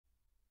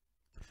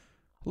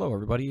Hello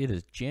everybody, it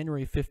is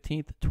January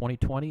 15th,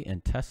 2020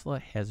 and Tesla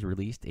has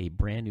released a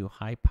brand new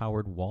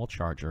high-powered wall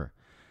charger.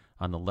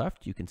 On the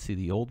left you can see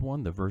the old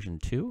one, the version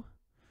 2,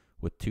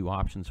 with two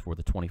options for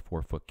the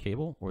 24-foot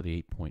cable or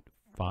the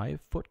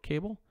 8.5-foot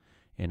cable.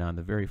 And on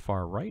the very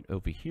far right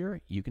over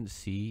here you can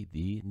see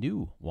the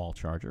new wall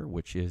charger,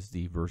 which is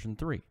the version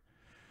 3.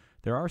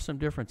 There are some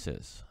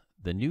differences.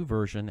 The new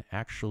version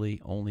actually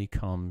only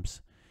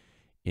comes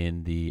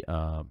in the,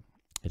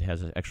 it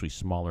has an actually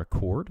smaller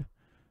cord,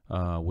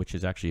 which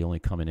is actually only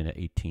coming in at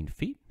 18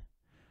 feet,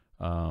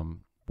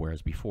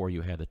 whereas before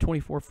you had the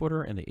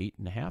 24-footer and the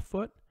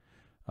 8.5-foot.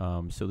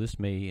 So this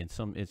may, in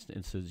some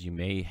instances, you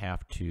may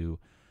have to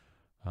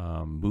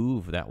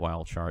move that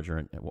wall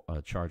charger,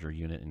 charger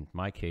unit. In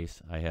my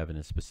case, I have it in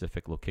a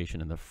specific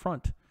location in the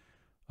front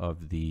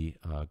of the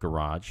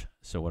garage.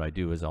 So what I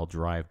do is I'll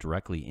drive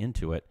directly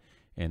into it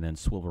and then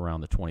swivel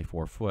around the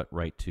 24-foot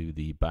right to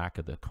the back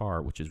of the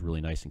car, which is really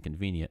nice and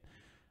convenient,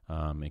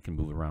 and can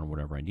move it around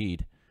whatever I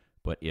need.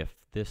 But if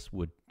this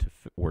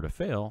were to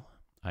fail,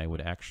 I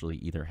would actually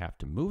either have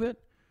to move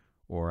it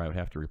or I would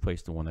have to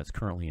replace the one that's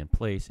currently in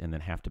place and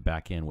then have to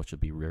back in, which would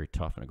be very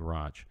tough in a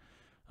garage.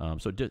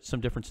 So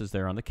some differences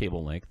there on the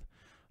cable length.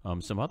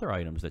 Some other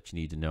items that you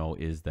need to know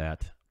is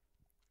that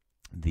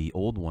the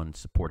old one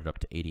supported up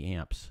to 80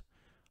 amps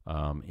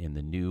and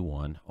the new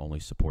one only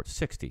supports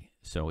 60.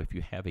 So if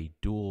you have a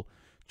dual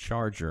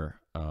charger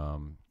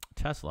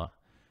Tesla,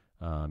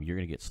 you're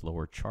going to get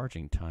slower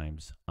charging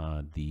times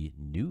on the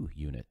new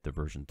unit, the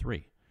version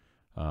 3.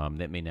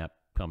 That may not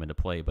come into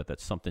play, but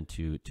that's something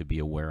to be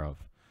aware of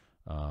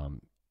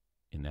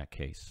in that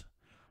case.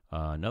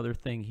 Another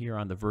thing here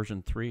on the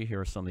version 3,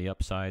 here are some of the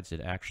upsides. It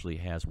actually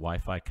has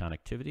Wi-Fi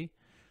connectivity.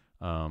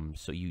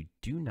 So you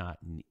do not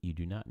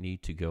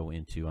need to go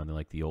into,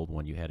 like the old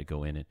one, you had to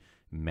go in and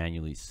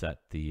manually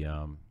set the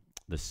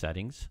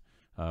settings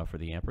for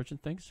the amperage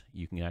and things.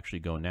 You can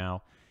actually go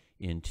now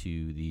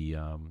into the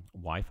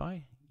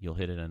Wi-Fi. You'll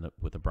hit it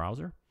with the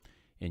browser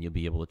and you'll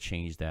be able to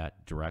change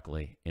that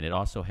directly. And it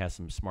also has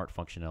some smart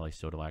functionality,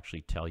 so it'll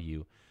actually tell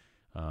you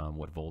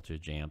what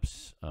voltage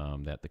amps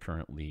that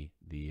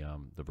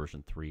the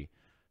version 3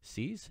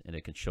 sees, and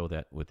it can show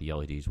that with the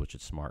LEDs, which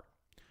is smart.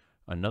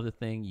 Another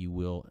thing you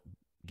will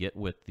get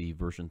with the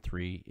version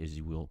 3 is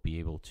you will be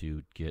able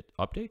to get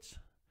updates.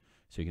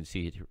 So you can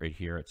see it right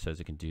here. It says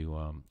it can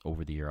do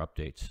over-the-air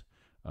updates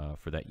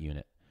for that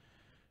unit.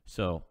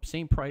 So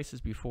same price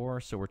as before,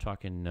 so we're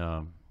talking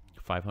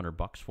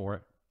 $500 for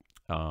it.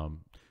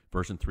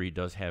 Version 3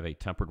 does have a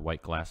tempered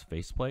white glass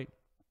faceplate,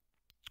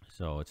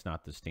 so it's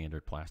not the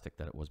standard plastic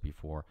that it was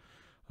before.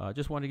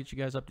 Just wanted to get you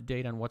guys up to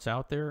date on what's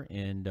out there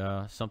and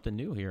something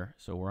new here.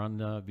 So we're on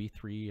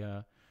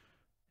V3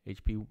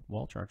 HP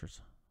wall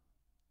chargers.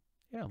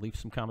 Yeah, leave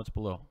some comments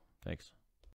below. Thanks.